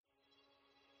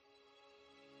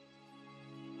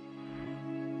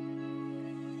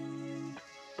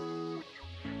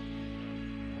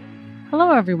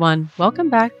Hello, everyone. Welcome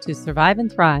back to Survive and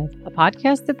Thrive, a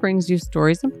podcast that brings you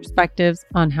stories and perspectives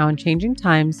on how in changing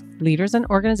times, leaders and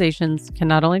organizations can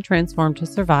not only transform to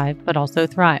survive, but also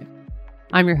thrive.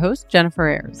 I'm your host, Jennifer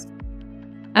Ayers.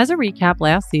 As a recap,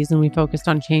 last season, we focused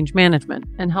on change management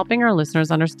and helping our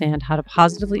listeners understand how to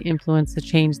positively influence the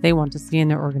change they want to see in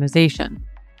their organization.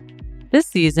 This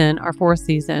season, our fourth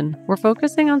season, we're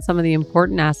focusing on some of the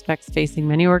important aspects facing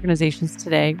many organizations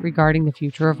today regarding the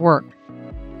future of work.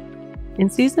 In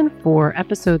Season 4,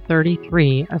 Episode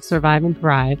 33 of Survive and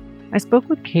Thrive, I spoke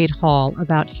with Kate Hall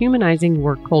about humanizing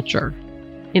work culture.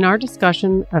 In our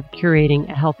discussion of curating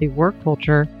a healthy work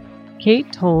culture,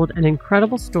 Kate told an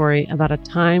incredible story about a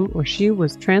time where she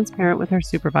was transparent with her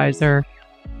supervisor.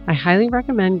 I highly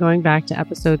recommend going back to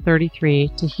Episode 33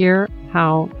 to hear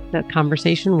how the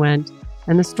conversation went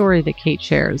and the story that Kate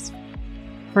shares.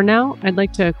 For now, I'd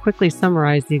like to quickly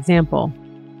summarize the example.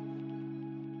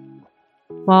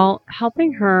 While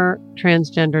helping her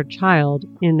transgendered child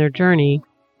in their journey,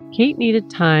 Kate needed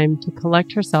time to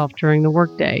collect herself during the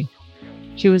workday.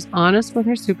 She was honest with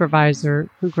her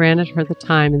supervisor, who granted her the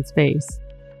time and space.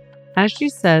 As she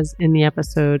says in the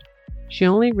episode, she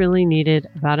only really needed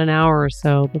about an hour or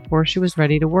so before she was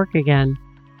ready to work again.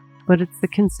 But it's the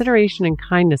consideration and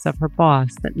kindness of her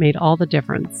boss that made all the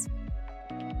difference.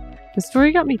 The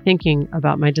story got me thinking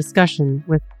about my discussion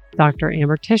with Dr.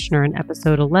 Amber Tishner in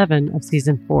Episode 11 of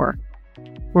Season 4,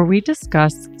 where we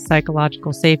discuss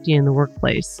psychological safety in the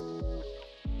workplace.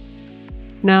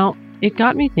 Now, it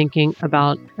got me thinking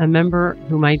about a member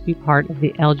who might be part of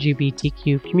the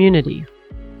LGBTQ community.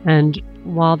 And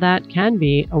while that can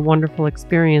be a wonderful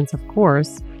experience, of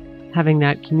course, having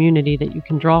that community that you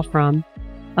can draw from,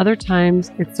 other times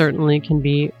it certainly can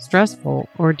be stressful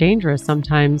or dangerous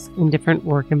sometimes in different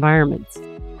work environments.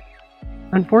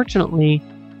 Unfortunately,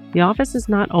 the office is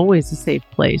not always a safe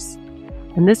place,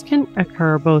 and this can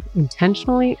occur both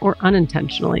intentionally or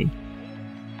unintentionally.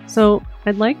 So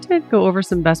I'd like to go over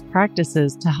some best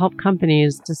practices to help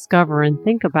companies discover and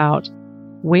think about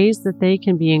ways that they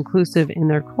can be inclusive in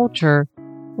their culture,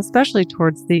 especially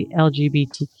towards the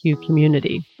LGBTQ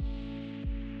community.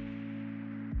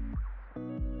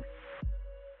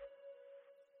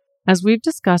 As we've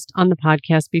discussed on the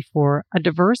podcast before, a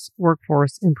diverse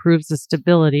workforce improves the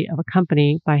stability of a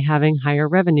company by having higher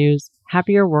revenues,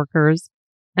 happier workers,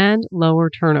 and lower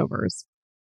turnovers.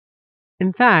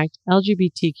 In fact,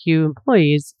 LGBTQ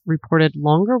employees reported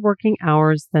longer working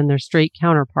hours than their straight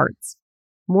counterparts.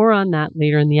 More on that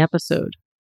later in the episode.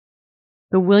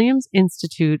 The Williams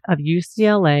Institute of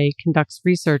UCLA conducts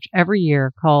research every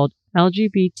year called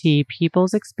LGBT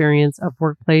People's Experience of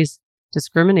Workplace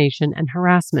Discrimination and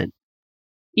Harassment.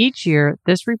 Each year,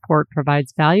 this report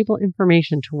provides valuable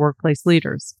information to workplace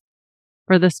leaders.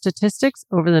 For the statistics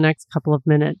over the next couple of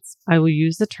minutes, I will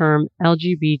use the term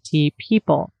LGBT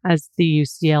people as the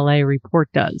UCLA report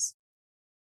does.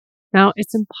 Now,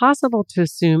 it's impossible to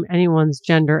assume anyone's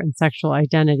gender and sexual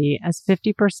identity, as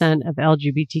 50% of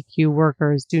LGBTQ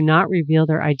workers do not reveal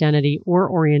their identity or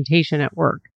orientation at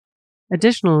work.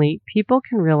 Additionally, people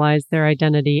can realize their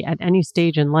identity at any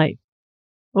stage in life.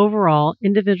 Overall,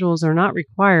 individuals are not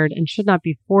required and should not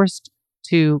be forced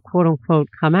to quote-unquote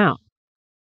come out.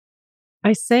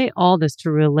 I say all this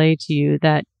to relay to you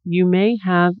that you may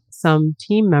have some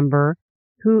team member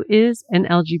who is an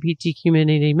LGBT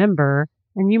community member,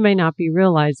 and you may not be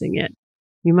realizing it.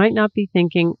 You might not be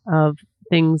thinking of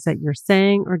things that you're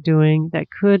saying or doing that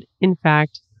could, in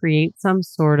fact, create some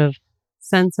sort of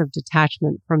sense of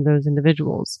detachment from those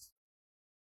individuals.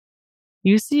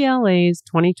 UCLA's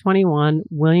 2021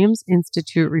 Williams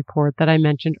Institute report that I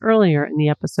mentioned earlier in the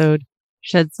episode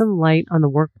shed some light on the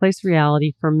workplace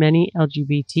reality for many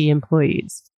LGBT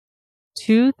employees.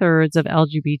 2/3 of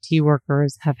LGBT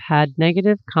workers have had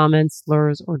negative comments,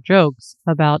 slurs, or jokes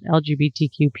about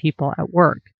LGBTQ people at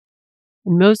work.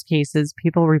 In most cases,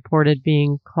 people reported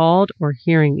being called or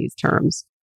hearing these terms.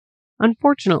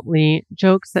 Unfortunately,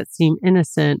 jokes that seem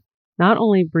innocent not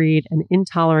only breed an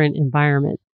intolerant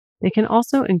environment, they can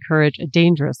also encourage a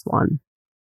dangerous one.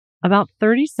 About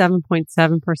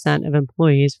 37.7% of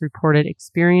employees reported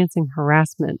experiencing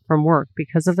harassment from work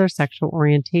because of their sexual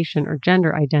orientation or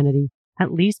gender identity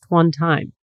at least one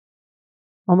time.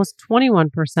 Almost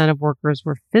 21% of workers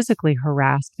were physically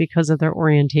harassed because of their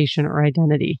orientation or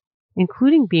identity,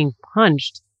 including being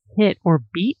punched, hit, or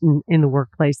beaten in the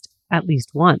workplace at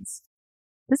least once.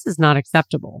 This is not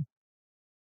acceptable.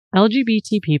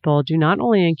 LGBT people do not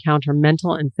only encounter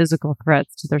mental and physical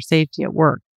threats to their safety at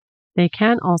work, they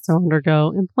can also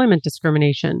undergo employment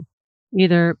discrimination,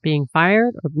 either being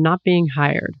fired or not being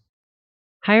hired.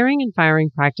 Hiring and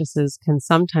firing practices can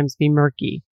sometimes be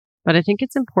murky, but I think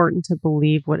it's important to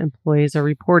believe what employees are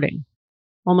reporting.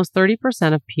 Almost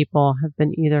 30% of people have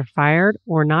been either fired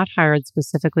or not hired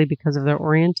specifically because of their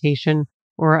orientation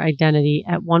or identity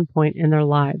at one point in their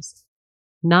lives.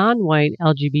 Non-white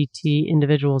LGBT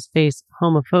individuals face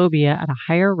homophobia at a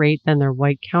higher rate than their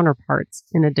white counterparts,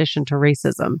 in addition to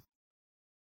racism.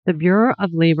 The Bureau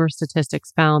of Labor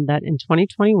Statistics found that in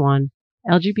 2021,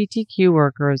 LGBTQ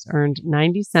workers earned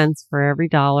 90 cents for every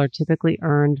dollar typically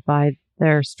earned by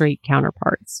their straight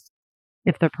counterparts.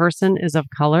 If the person is of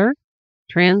color,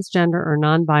 transgender, or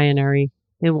non-binary,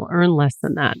 they will earn less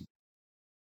than that.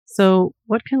 So,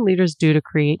 what can leaders do to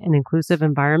create an inclusive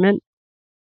environment?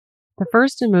 The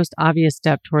first and most obvious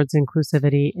step towards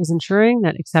inclusivity is ensuring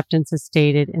that acceptance is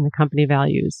stated in the company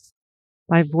values.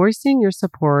 By voicing your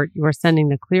support, you are sending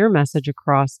the clear message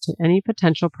across to any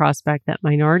potential prospect that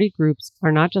minority groups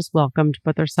are not just welcomed,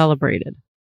 but they're celebrated.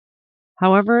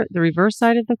 However, the reverse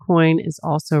side of the coin is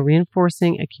also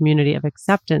reinforcing a community of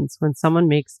acceptance when someone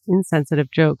makes insensitive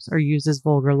jokes or uses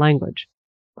vulgar language.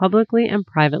 Publicly and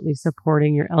privately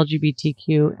supporting your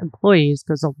LGBTQ employees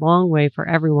goes a long way for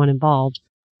everyone involved,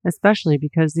 especially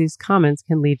because these comments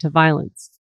can lead to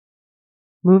violence.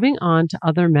 Moving on to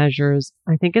other measures,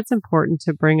 I think it's important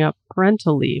to bring up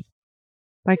parental leave.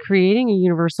 By creating a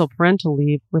universal parental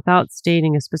leave without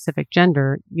stating a specific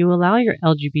gender, you allow your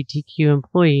LGBTQ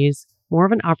employees more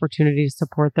of an opportunity to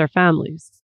support their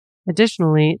families.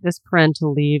 Additionally, this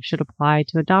parental leave should apply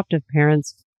to adoptive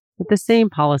parents with the same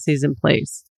policies in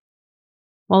place.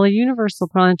 While a universal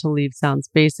parental leave sounds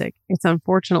basic, it's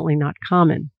unfortunately not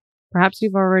common. Perhaps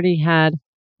you've already had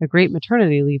a great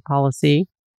maternity leave policy,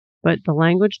 but the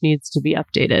language needs to be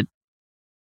updated.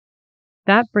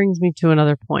 That brings me to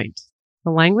another point.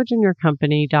 The language in your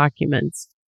company documents,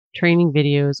 training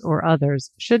videos, or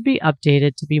others should be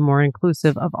updated to be more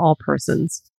inclusive of all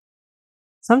persons.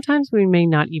 Sometimes we may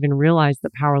not even realize the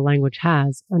power language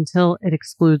has until it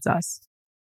excludes us.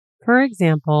 For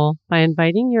example, by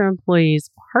inviting your employees'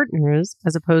 partners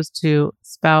as opposed to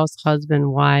spouse,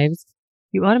 husband, wives,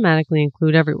 you automatically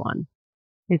include everyone.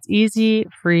 It's easy,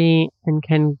 free, and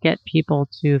can get people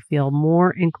to feel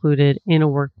more included in a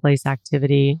workplace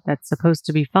activity that's supposed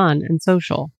to be fun and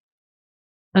social.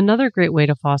 Another great way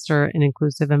to foster an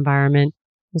inclusive environment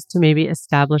is to maybe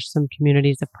establish some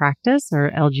communities of practice,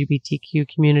 or LGBTQ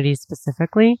communities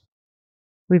specifically.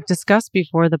 We've discussed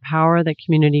before the power that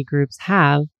community groups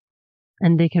have,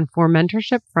 and they can form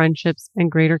mentorship, friendships, and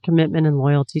greater commitment and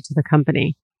loyalty to the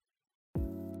company.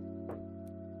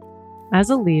 As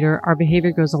a leader, our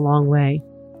behavior goes a long way.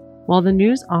 While the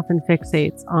news often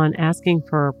fixates on asking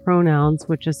for pronouns,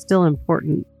 which is still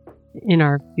important in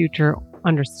our future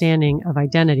understanding of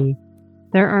identity,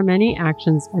 there are many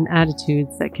actions and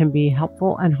attitudes that can be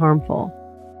helpful and harmful.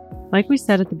 Like we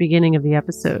said at the beginning of the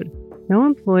episode, no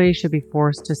employee should be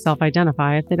forced to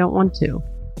self-identify if they don't want to.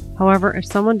 However, if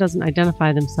someone doesn't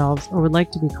identify themselves or would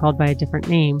like to be called by a different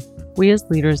name, we as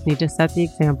leaders need to set the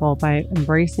example by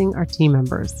embracing our team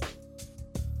members.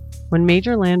 When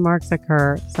major landmarks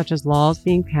occur, such as laws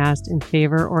being passed in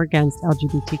favor or against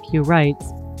LGBTQ rights,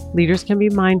 leaders can be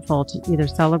mindful to either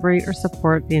celebrate or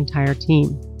support the entire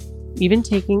team. Even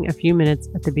taking a few minutes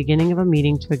at the beginning of a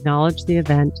meeting to acknowledge the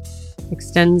event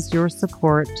extends your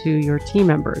support to your team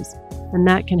members, and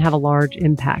that can have a large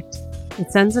impact. It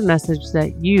sends a message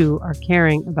that you are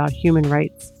caring about human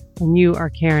rights, and you are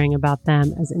caring about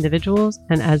them as individuals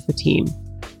and as the team.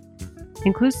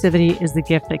 Inclusivity is the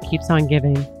gift that keeps on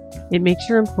giving. It makes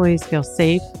your employees feel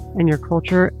safe, and your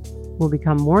culture will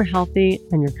become more healthy,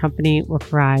 and your company will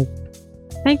thrive.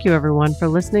 Thank you, everyone, for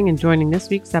listening and joining this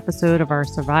week's episode of our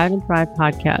Survive and Thrive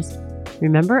podcast.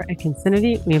 Remember, at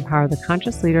Concinity, we empower the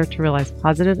conscious leader to realize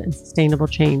positive and sustainable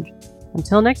change.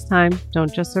 Until next time,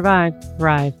 don't just survive,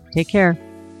 thrive. Take care.